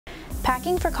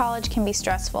Packing for college can be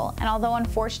stressful, and although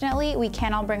unfortunately we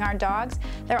can't all bring our dogs,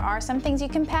 there are some things you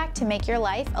can pack to make your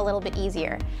life a little bit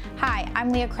easier. Hi, I'm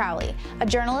Leah Crowley, a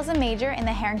journalism major in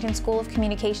the Harrington School of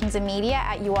Communications and Media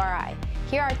at URI.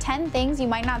 Here are 10 things you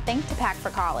might not think to pack for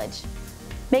college.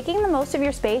 Making the most of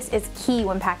your space is key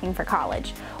when packing for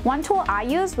college. One tool I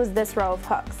used was this row of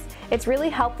hooks. It's really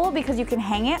helpful because you can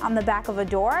hang it on the back of a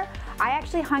door. I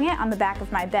actually hung it on the back of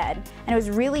my bed, and it was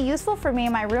really useful for me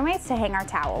and my roommates to hang our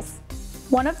towels.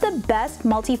 One of the best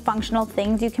multifunctional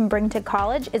things you can bring to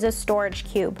college is a storage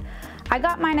cube. I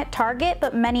got mine at Target,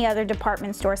 but many other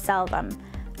department stores sell them.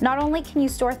 Not only can you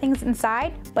store things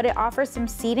inside, but it offers some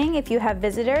seating if you have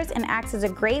visitors and acts as a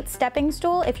great stepping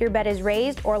stool if your bed is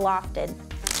raised or lofted.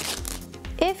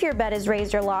 If your bed is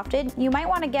raised or lofted, you might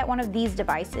want to get one of these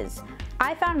devices.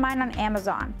 I found mine on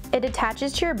Amazon. It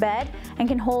attaches to your bed and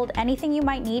can hold anything you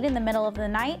might need in the middle of the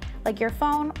night, like your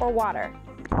phone or water.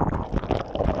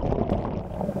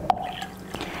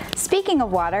 Speaking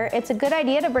of water, it's a good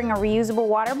idea to bring a reusable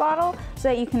water bottle so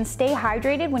that you can stay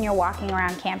hydrated when you're walking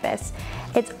around campus.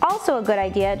 It's also a good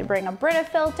idea to bring a Brita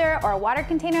filter or a water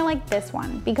container like this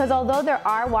one, because although there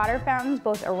are water fountains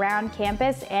both around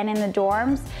campus and in the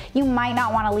dorms, you might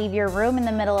not want to leave your room in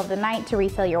the middle of the night to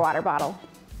refill your water bottle.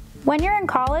 When you're in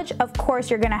college, of course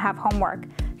you're going to have homework.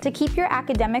 To keep your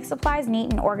academic supplies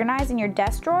neat and organized in your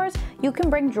desk drawers, you can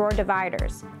bring drawer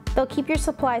dividers. They'll keep your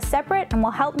supplies separate and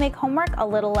will help make homework a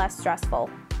little less stressful.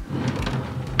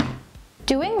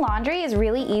 Doing laundry is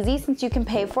really easy since you can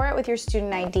pay for it with your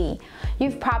student ID.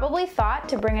 You've probably thought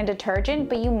to bring a detergent,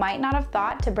 but you might not have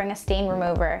thought to bring a stain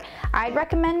remover. I'd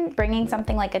recommend bringing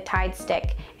something like a Tide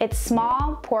stick. It's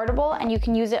small, portable, and you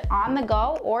can use it on the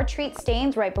go or treat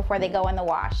stains right before they go in the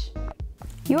wash.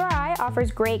 URI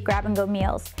offers great grab-and-go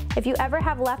meals. If you ever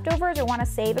have leftovers or want to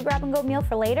save a grab-and-go meal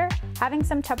for later, having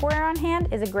some Tupperware on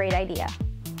hand is a great idea.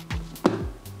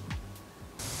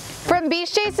 From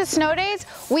beach days to snow days,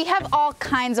 we have all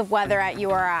kinds of weather at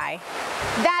URI.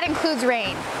 That includes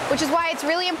rain, which is why it's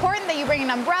really important that you bring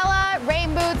an umbrella, rain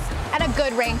boots, and a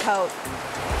good raincoat.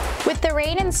 With the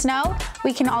rain and snow,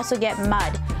 we can also get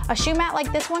mud. A shoe mat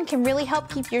like this one can really help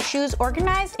keep your shoes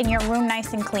organized and your room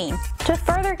nice and clean. To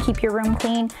further keep your room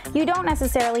clean, you don't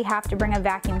necessarily have to bring a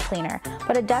vacuum cleaner,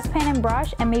 but a dustpan and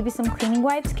brush and maybe some cleaning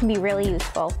wipes can be really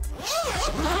useful.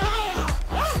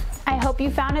 I hope you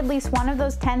found at least one of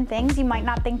those 10 things you might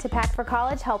not think to pack for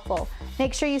college helpful.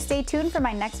 Make sure you stay tuned for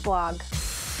my next vlog.